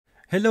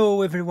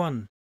Hello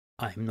everyone,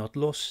 I'm not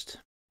lost,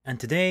 and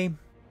today,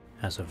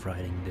 as of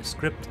writing this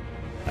script,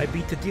 I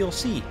beat the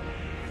DLC.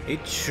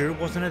 It sure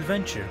was an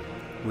adventure,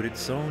 with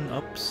its own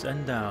ups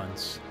and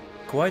downs,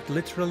 quite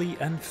literally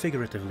and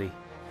figuratively.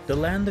 The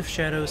Land of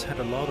Shadows had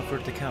a lot of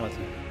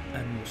verticality,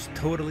 and was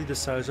totally the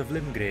size of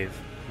Limgrave,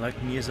 like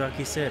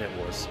Miyazaki said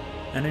it was.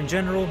 And in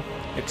general,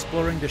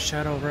 exploring the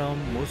Shadow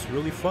Realm was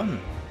really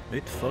fun.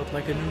 It felt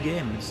like a new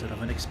game instead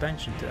of an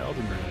expansion to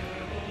Elden Ring.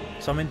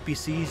 Some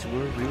NPCs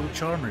were real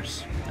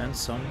charmers, and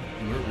some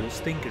were real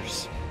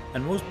stinkers.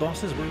 And most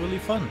bosses were really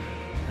fun,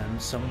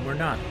 and some were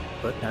not,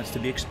 but that's to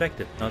be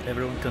expected, not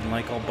everyone can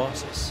like all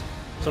bosses.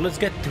 So let's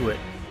get to it.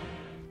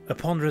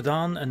 Upon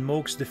Radahn and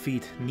Mogh's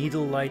defeat,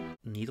 Needle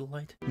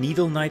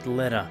Knight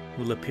Leda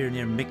will appear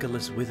near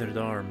Miquellest's withered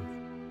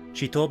arm.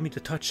 She told me to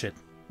touch it,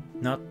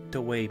 not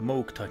the way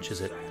Mogh touches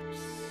it.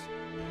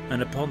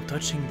 And upon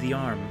touching the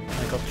arm,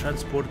 I got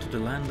transported to the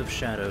Land of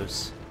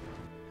Shadows.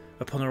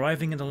 Upon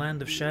arriving in the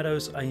Land of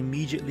Shadows, I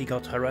immediately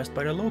got harassed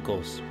by the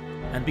locals.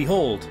 And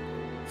behold,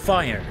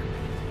 fire!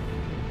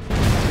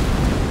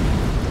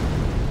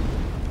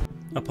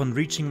 Upon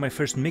reaching my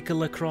first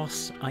Miquellester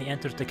cross, I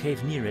entered the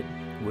cave near it,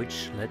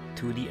 which led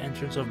to the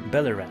entrance of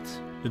Bellerat.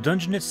 The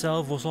dungeon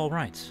itself was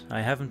alright.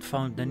 I haven't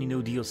found any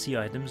new DLC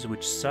items,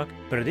 which suck,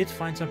 but I did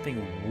find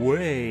something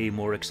way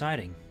more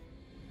exciting.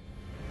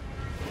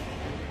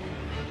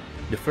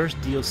 The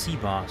first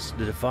DLC boss,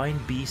 the Divine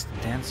Beast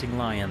Dancing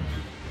Lion.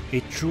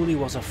 It truly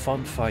was a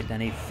fun fight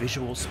and a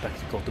visual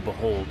spectacle to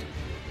behold.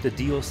 The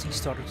DLC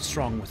started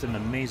strong with an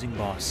amazing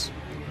boss.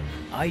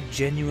 I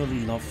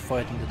genuinely loved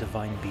fighting the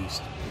Divine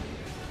Beast.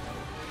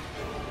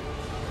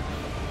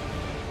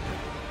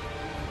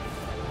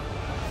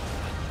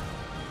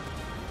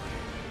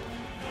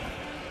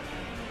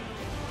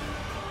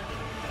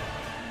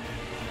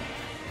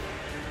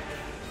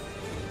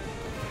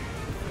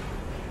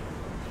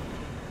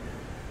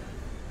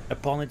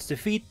 Upon its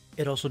defeat,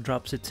 it also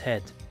drops its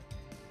head.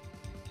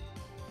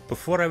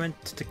 Before I went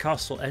to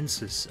Castle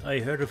Ensis, I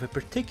heard of a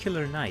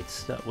particular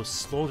knight that was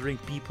slaughtering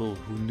people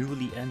who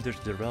newly entered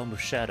the Realm of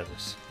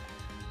Shadows.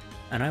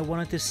 And I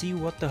wanted to see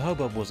what the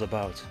hubbub was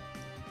about.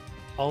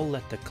 I'll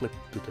let the clip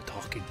do the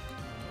talking.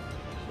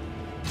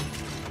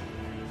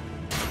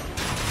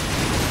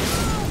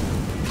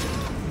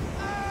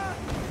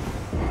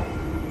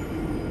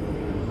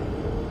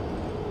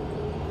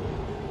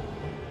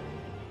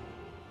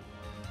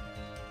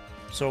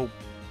 So,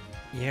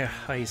 yeah,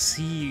 I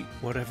see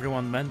what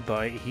everyone meant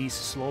by he's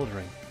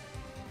slaughtering.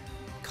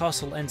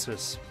 Castle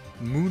Ensis,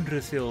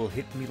 Moonlit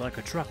hit me like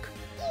a truck,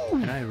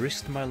 and I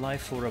risked my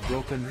life for a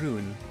broken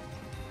rune.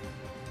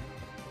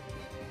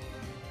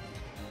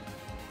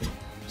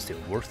 Still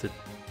worth it.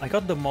 I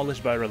got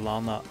demolished by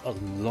Rayman a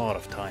lot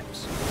of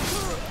times.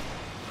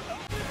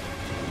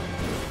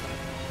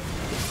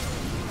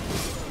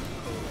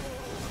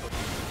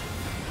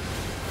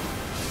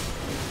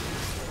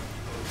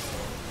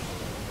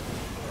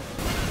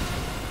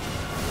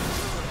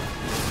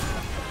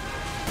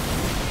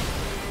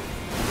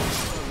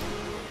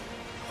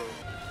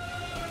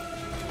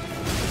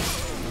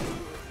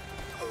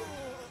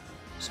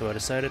 So I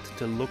decided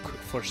to look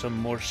for some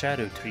more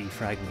Scadutree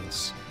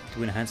fragments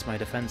to enhance my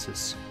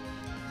defenses.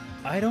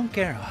 I don't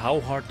care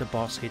how hard the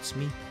boss hits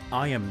me,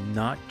 I am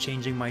not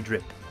changing my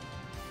drip.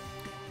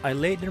 I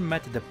later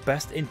met the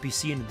best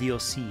NPC in the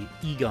DLC,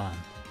 Egon,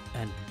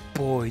 and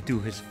boy do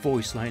his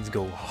voice lines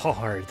go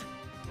hard.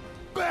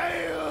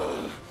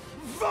 Bale!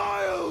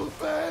 Vile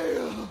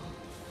Bale!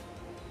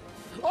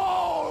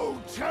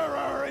 Oh,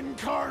 terror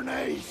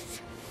incarnate!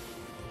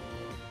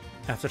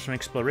 After some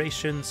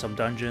exploration, some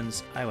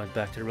dungeons, I went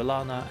back to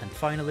Rayman, and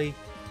finally,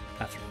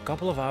 after a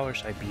couple of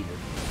hours, I beat it.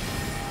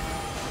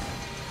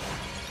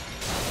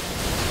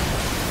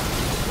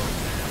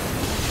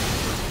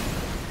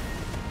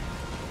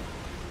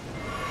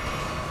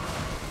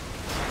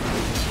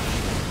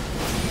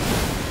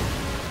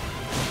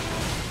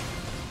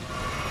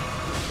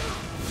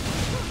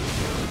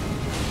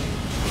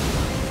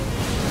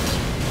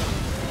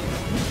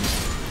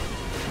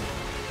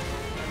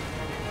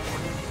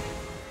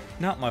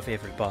 Not my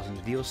favorite boss in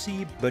the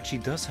DLC, but she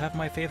does have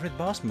my favorite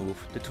boss move,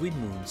 the Twin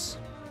Moons.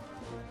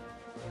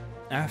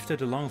 After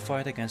the long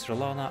fight against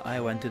Rayman, I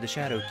went to the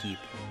Shadow Keep.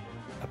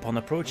 Upon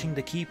approaching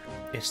the keep,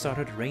 it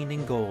started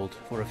raining gold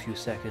for a few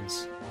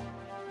seconds.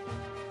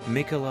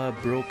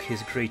 Miquellester broke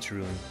his Great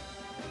Rune.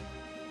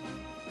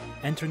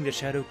 Entering the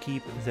Shadow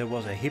Keep, there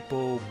was a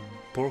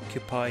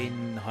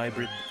hippo-porcupine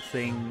hybrid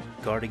thing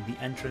guarding the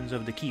entrance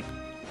of the keep.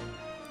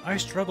 I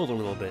struggled a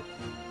little bit,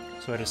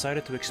 so I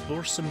decided to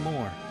explore some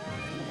more.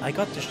 I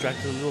got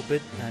distracted a little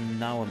bit, and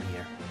now I'm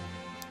here.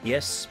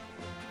 Yes,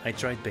 I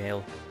tried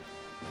Bale.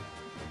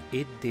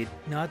 It did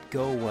not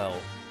go well.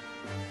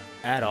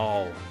 At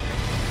all.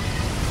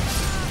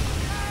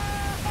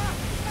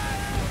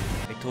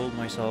 I told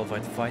myself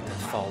I'd fight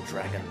that foul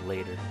dragon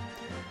later.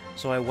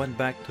 So I went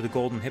back to the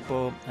Golden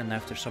Hippo, and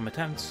after some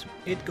attempts,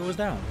 it goes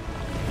down.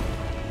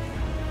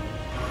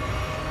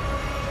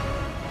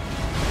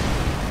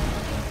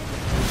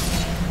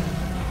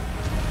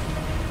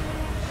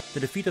 The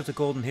defeat of the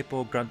Golden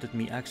Hippo granted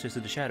me access to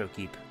the Shadow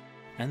Keep,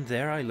 and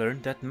there I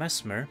learned that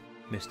Mesmer,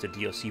 Mr.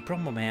 DLC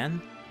Promo Man,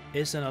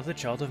 is another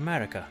child of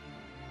Marika.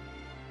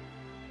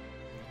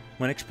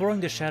 When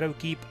exploring the Shadow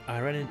Keep, I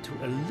ran into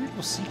a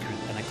little secret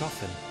and a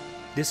coffin.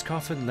 This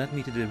coffin led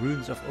me to the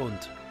ruins of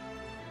Und,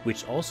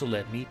 which also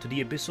led me to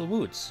the Abyssal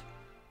Woods.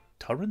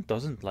 Torrent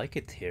doesn't like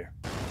it here.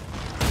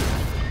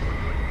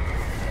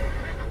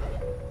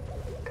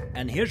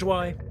 And here's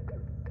why.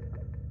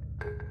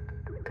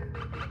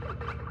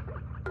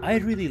 I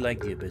really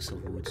like the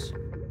Abyssal Woods,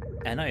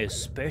 and I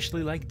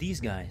especially like these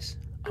guys.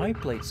 I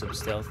played some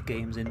stealth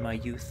games in my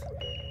youth.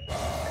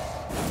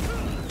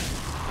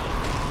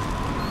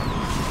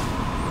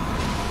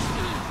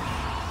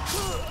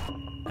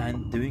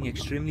 And doing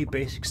extremely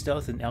basic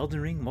stealth in Elden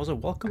Ring was a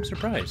welcome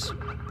surprise.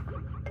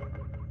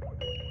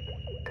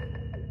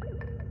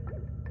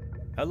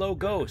 Hello,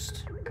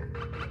 Ghost!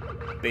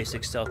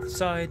 Basic stealth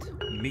aside,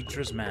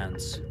 Midra's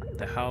Manse,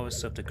 the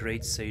house of the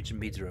great sage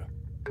Midra.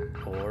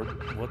 Or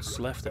what's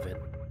left of it.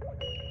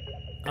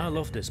 I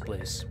love this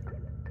place.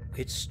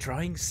 It's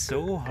trying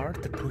so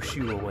hard to push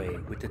you away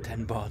with the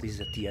 10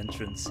 bodies at the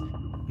entrance,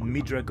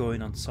 Midra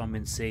going on some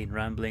insane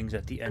ramblings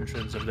at the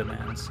entrance of the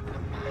manse,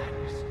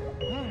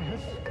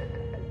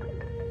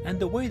 and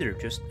the waiter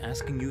just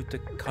asking you to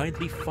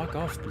kindly fuck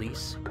off,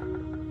 please.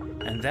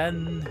 And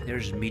then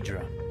there's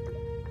Midra,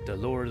 the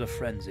Lord of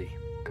Frenzy,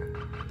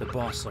 the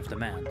boss of the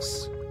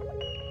manse.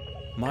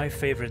 My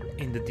favorite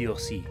in the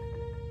DLC.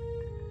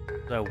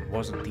 I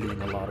wasn't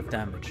dealing a lot of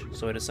damage,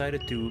 so I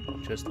decided to,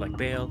 just like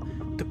Bale,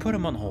 to put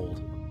him on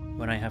hold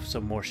when I have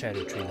some more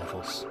Scadutree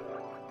levels.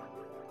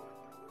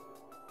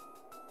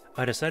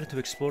 I decided to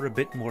explore a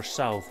bit more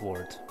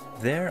southward.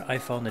 There I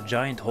found a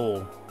giant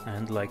hole,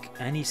 and like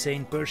any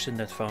sane person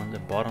that found a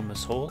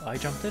bottomless hole, I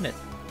jumped in it.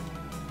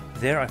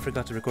 There I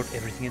forgot to record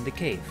everything in the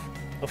cave.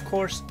 Of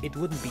course, it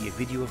wouldn't be a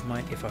video of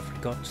mine if I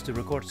forgot to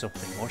record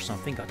something or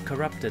something got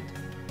corrupted.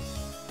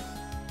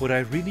 What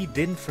I really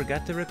didn't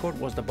forget to record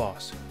was the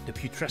boss, the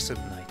Putrescent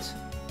Knight.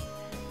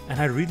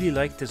 And I really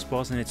liked this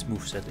boss and its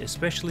moveset,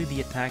 especially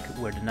the attack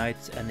where the knight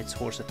and its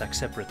horse attack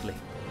separately.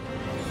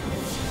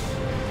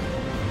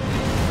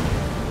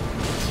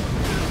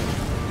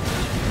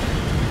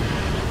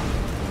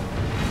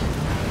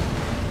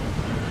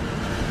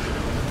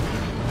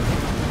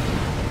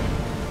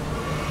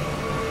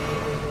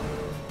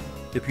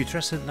 The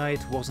Putrescent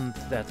Knight wasn't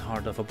that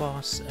hard of a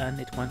boss,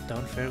 and it went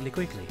down fairly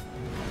quickly.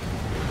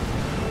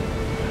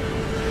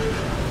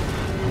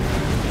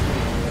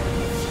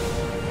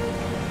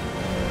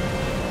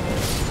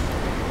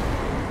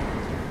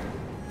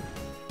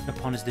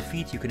 Upon his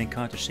defeat, you can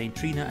encounter Saint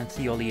Trina and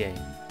Thiolier.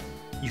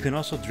 You can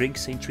also drink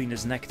Saint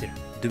Trina's nectar.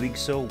 Doing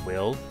so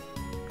will,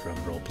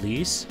 drumroll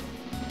please,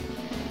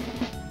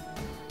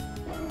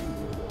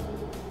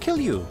 kill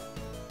you!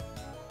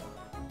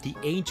 The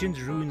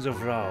ancient ruins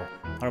of Rao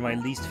are my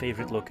least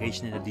favorite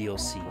location in the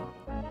DLC.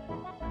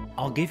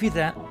 I'll give you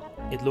that,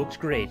 it looks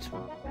great,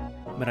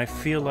 but I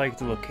feel like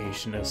the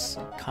location is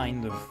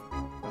kind of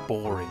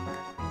boring.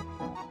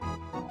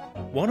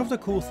 One of the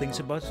cool things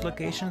about this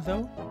location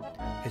though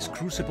is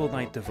Crucible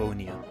Knight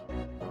Devonia.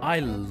 I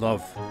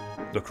love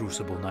the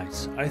Crucible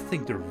Knights, I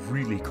think they're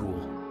really cool,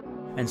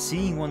 and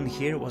seeing one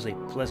here was a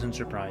pleasant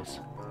surprise.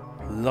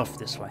 Love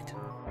this fight.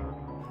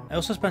 I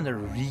also spent a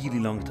really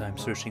long time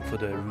searching for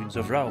the Ruins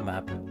of Rao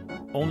map,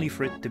 only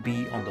for it to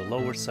be on the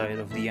lower side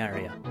of the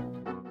area.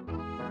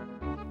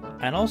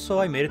 And also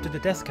I made it to the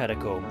Death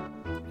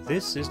Catacomb.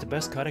 This is the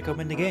best catacomb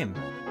in the game,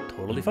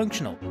 totally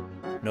functional,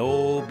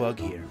 no bug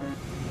here.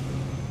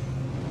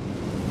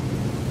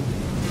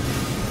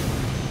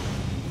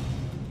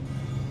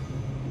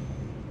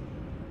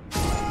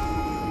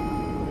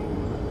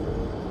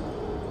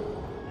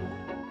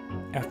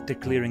 After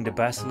clearing the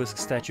Basilisk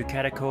statue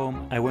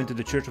catacomb, I went to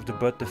the Church of the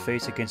Bud to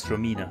face against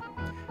Romina.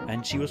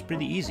 And she was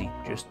pretty easy,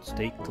 just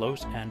stay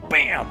close and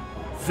BAM!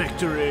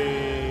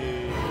 Victory!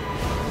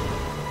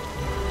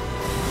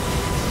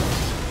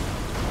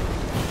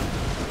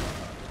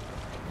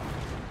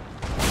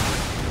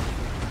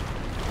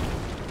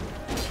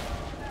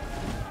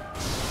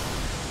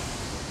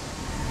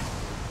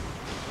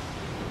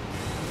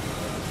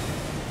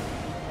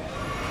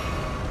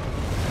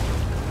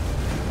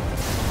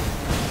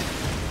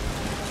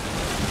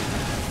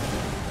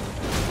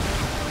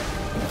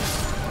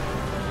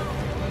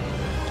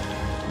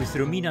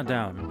 With Romina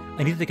down,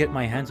 I needed to get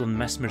my hands on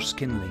Mesmer's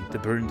kindling to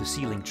burn the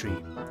sealing tree.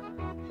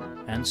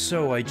 And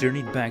so I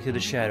journeyed back to the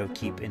Shadow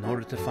Keep in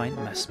order to find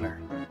Mesmer.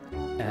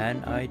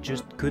 And I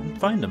just couldn't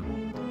find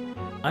him.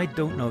 I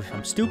don't know if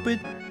I'm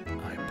stupid,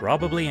 I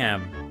probably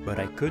am, but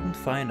I couldn't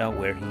find out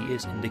where he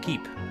is in the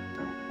keep.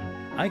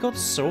 I got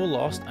so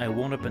lost I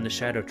wound up in the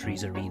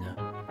Shadowtree's arena.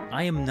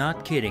 I am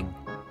not kidding.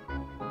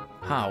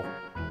 How?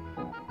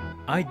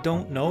 I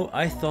don't know,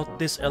 I thought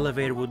this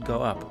elevator would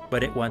go up,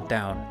 but it went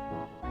down.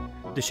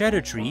 The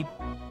Scadutree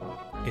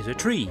is a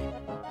tree.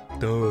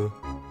 Duh.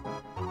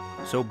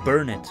 So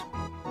burn it.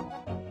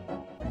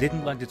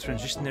 Didn't like the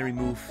transitionary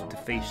move to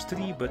phase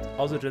 3, but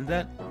other than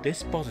that,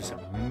 this boss is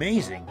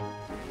amazing.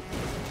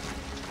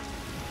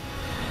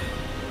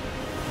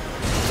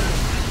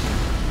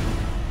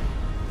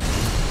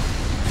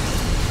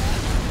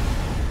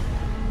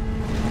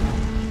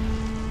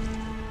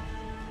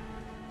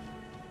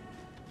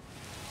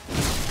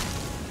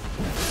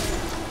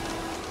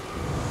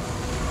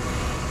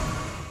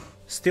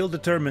 Still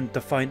determined to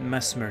find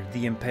Mesmer,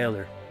 the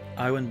Impaler,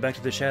 I went back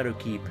to the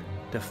Shadowkeep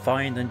to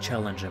find and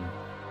challenge him.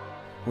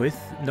 With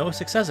no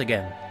success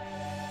again.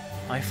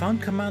 I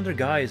found Commander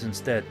Gaius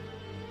instead,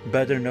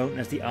 better known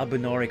as the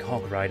Albinoric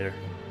Hog Rider.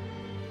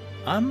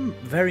 I'm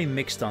very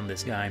mixed on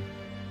this guy.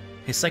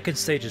 His second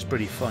stage is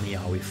pretty funny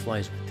how he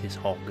flies with his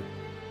hog.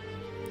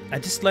 I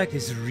just like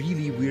his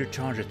really weird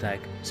charge attack.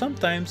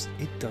 Sometimes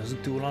it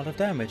doesn't do a lot of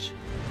damage.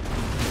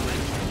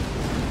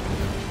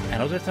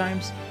 And other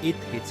times it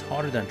hits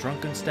harder than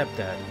Drunken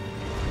Stepdad.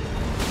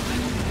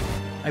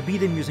 I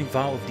beat him using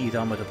Vow of the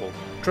Indomitable.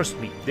 Trust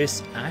me,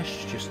 this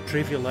Ash just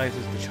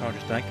trivializes the charge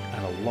attack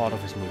and a lot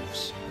of his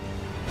moves.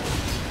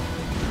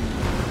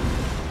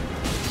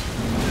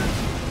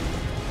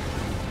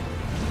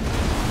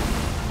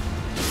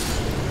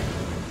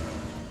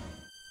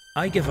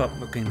 I gave up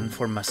looking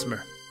for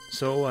Mesmer,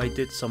 so I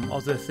did some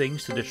other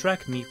things to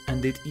distract me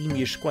and did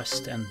Emir's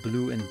quest and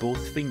blew in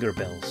both finger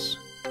bells,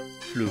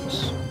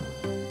 flutes,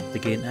 to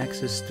gain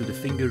access to the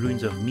finger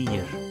runes of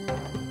Mir.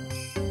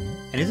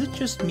 And is it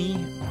just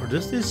me, or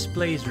does this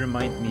place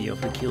remind me of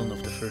the kiln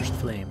of the first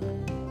flame?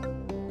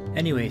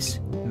 Anyways,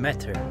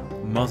 Meter,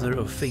 Mother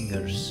of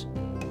Fingers.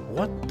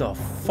 What the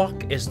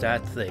fuck is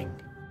that thing?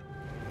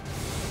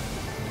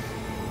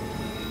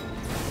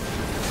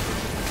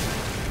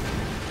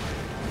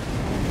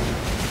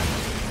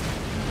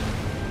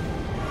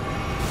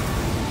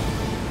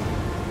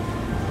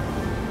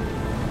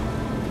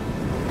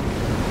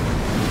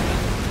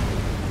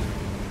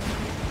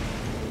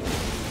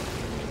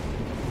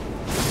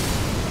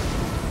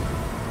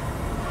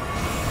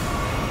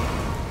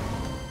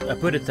 I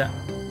put it that...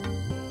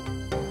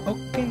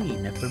 Okay,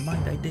 never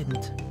mind, I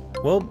didn't.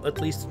 Well, at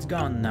least it's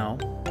gone now,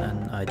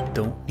 and I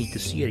don't need to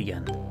see it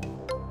again.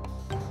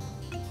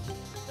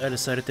 I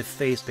decided to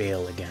face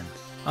Bale again.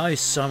 I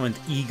summoned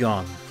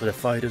Egon for the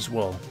fight as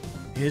well.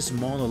 His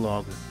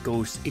monologue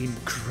goes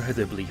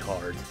incredibly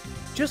hard.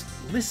 Just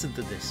listen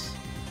to this.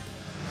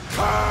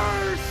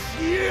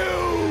 Curse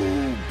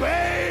you,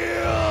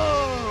 Bale!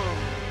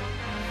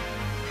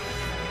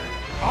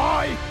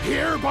 I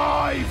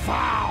hereby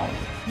vow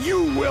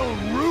you will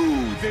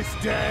rue this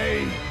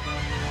day.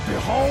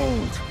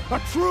 Behold, a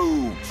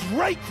true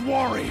Drake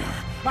warrior,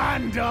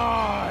 and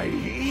I,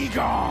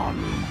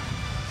 Egon,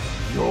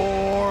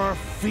 your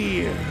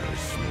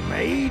fears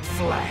made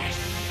flesh.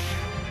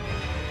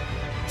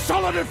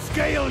 Solid of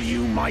scale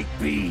you might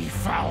be,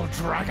 foul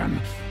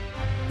dragon,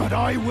 but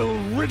I will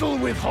riddle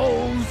with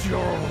holes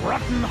your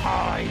rotten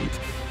hide.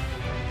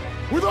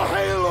 With a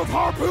hail of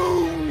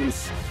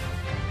harpoons!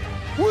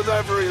 With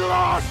every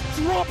last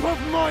drop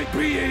of my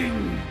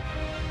being!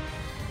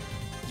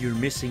 You're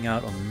missing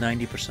out on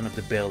 90% of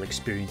the Bale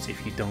experience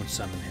if you don't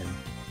summon him.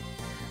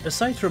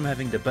 Aside from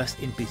having the best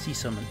NPC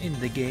summon in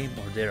the game,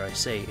 or dare I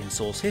say in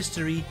Soul's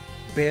history,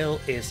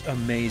 Bale is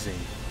amazing.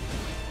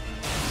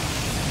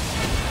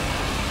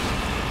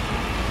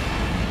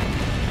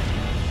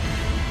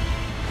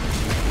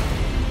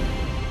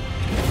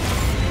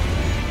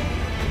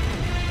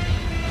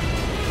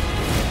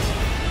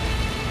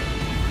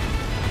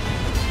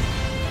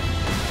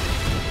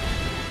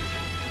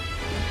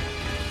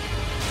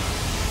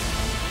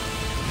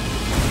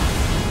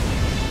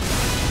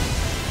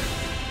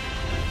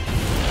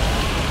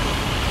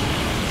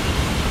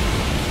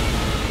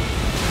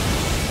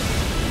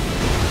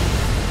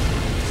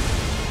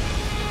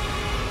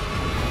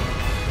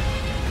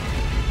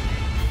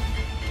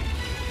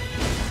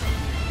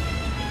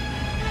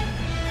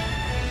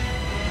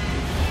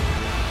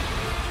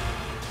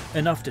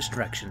 Enough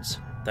distractions.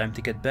 Time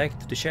to get back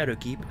to the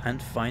Shadowkeep and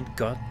find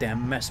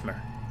goddamn Mesmer.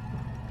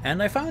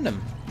 And I found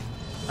him!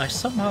 I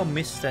somehow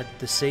missed that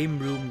the same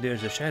room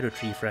there's a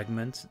Scadutree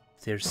fragment,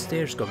 there's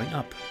stairs going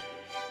up.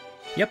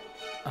 Yep,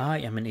 I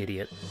am an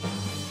idiot.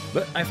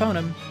 But I found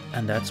him,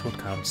 and that's what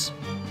counts.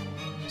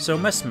 So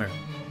Mesmer,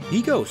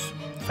 he goes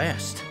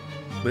fast,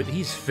 but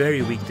he's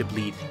very weak to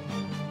bleed.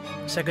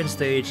 Second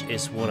stage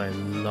is what I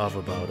love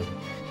about him.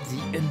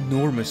 The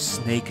enormous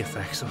snake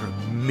effects are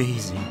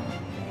amazing.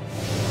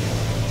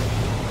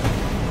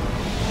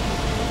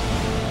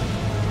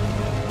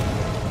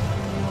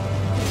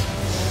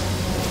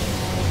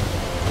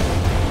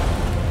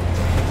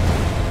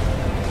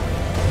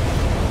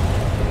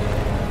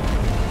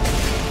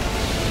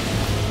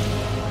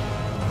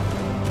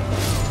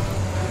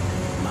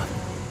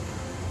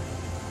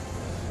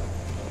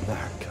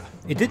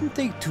 It didn't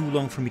take too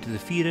long for me to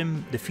defeat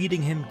him.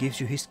 Defeating him gives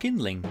you his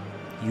kindling.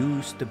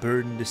 Use to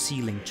burn the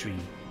sealing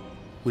tree,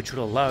 which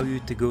will allow you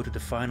to go to the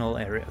final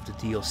area of the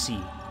DLC.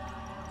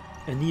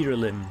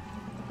 Eniralim.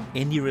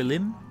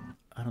 Eniralim?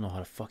 I don't know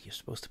how the fuck you're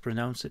supposed to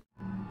pronounce it.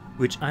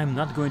 Which I'm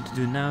not going to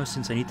do now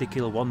since I need to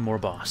kill one more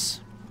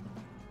boss.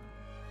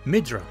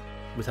 Midra,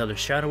 without a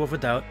shadow of a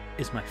doubt,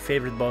 is my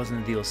favorite boss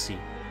in the DLC.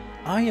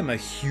 I am a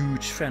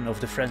huge fan of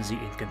the Frenzy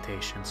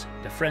incantations,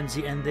 the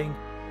Frenzy ending,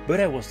 but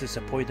I was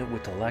disappointed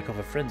with the lack of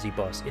a Frenzy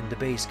boss in the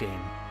base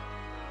game.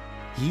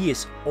 He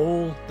is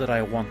all that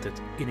I wanted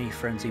in a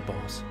Frenzy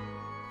boss.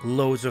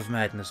 Loads of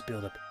madness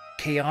build-up,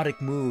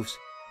 chaotic moves,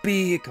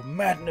 big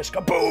madness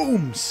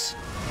kabooms!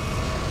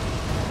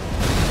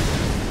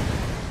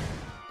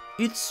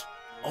 It's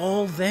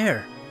all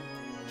there.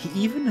 He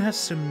even has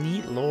some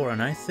neat lore,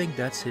 and I think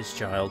that's his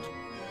child.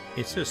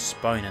 It's a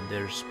spine and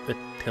there's a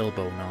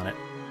tailbone on it.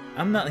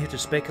 I'm not here to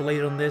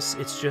speculate on this,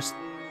 it's just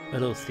a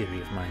little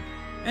theory of mine.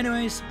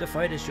 Anyways, the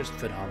fight is just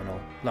phenomenal.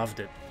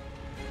 Loved it.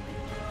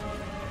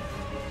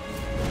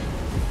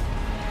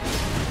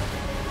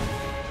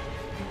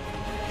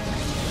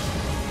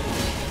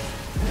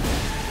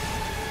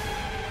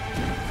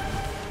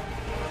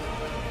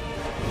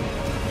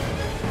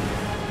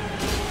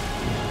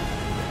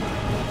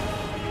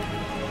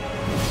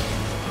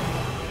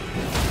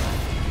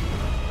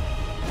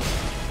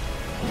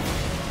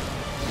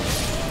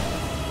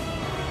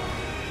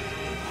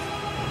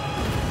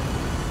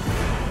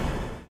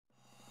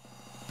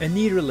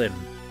 Erdtree,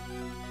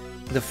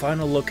 the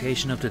final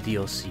location of the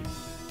DLC.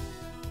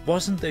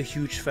 Wasn't a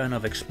huge fan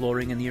of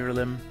exploring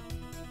Erdtree,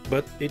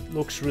 but it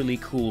looks really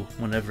cool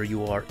whenever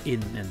you are in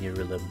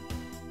Erdtree.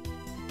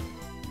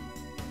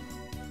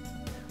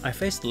 I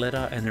faced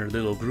Leda and her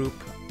little group,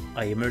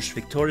 I emerged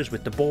victorious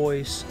with the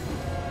boys.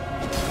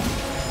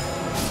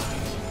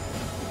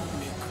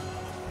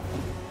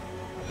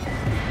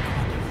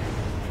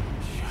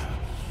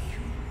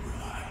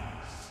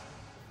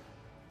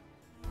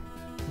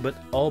 But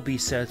I'll be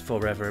sad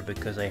forever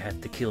because I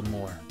had to kill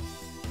more.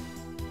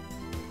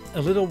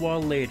 A little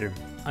while later,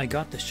 I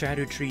got the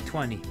Scadutree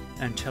 20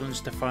 and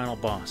challenged the final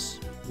boss,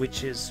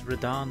 which is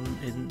Radahn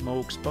in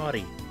Mogh's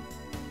body.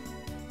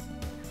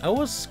 I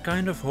was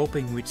kind of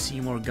hoping we'd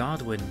see more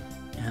Godwyn,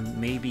 and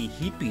maybe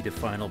he'd be the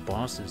final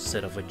boss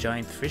instead of a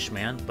giant fish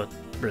man, but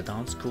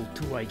Radahn's cool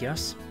too, I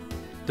guess.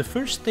 The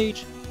first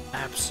stage,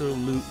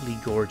 absolutely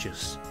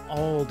gorgeous.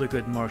 All the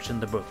good marks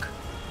in the book.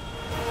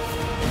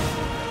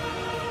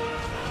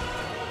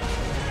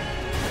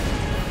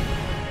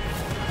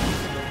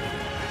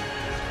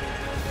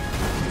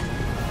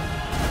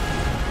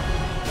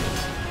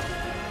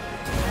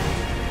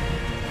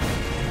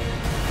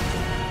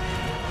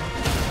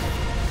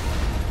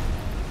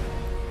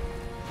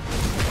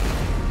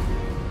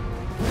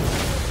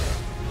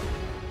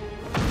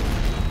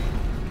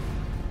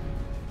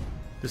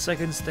 The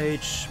second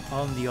stage,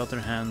 on the other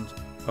hand,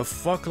 a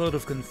fuckload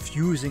of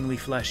confusingly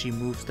flashy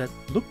moves that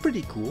look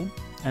pretty cool,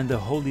 and the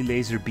holy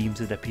laser beams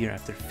that appear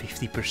after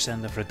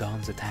 50% of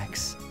Radahn's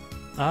attacks.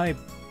 I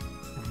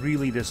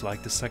really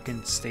dislike the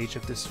second stage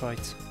of this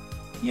fight.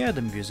 Yeah,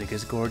 the music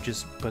is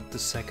gorgeous, but the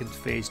second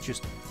phase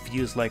just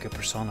feels like a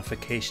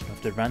personification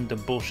of the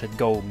random bullshit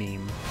go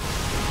meme.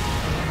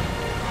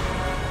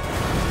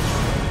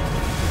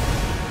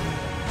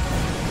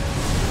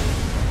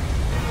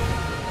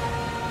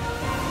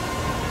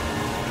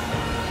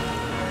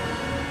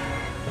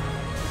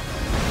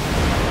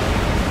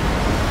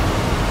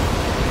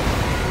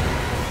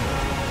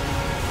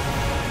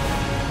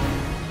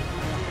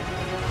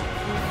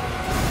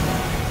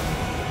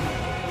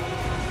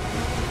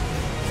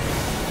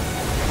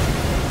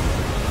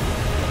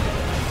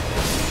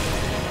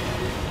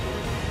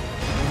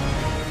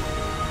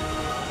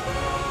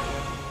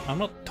 I'm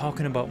not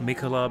talking about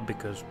Miquellester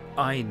because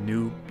I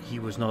knew he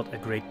was not a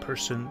great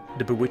person.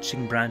 The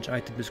Bewitching branch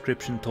item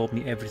description told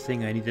me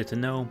everything I needed to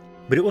know.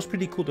 But it was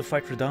pretty cool to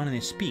fight Radahn in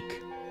his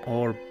speak.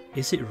 Or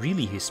is it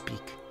really his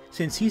speak?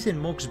 Since he's in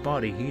Mogh's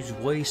body, he's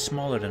way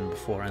smaller than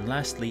before. And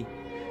lastly,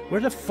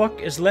 where the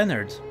fuck is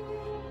Leonard?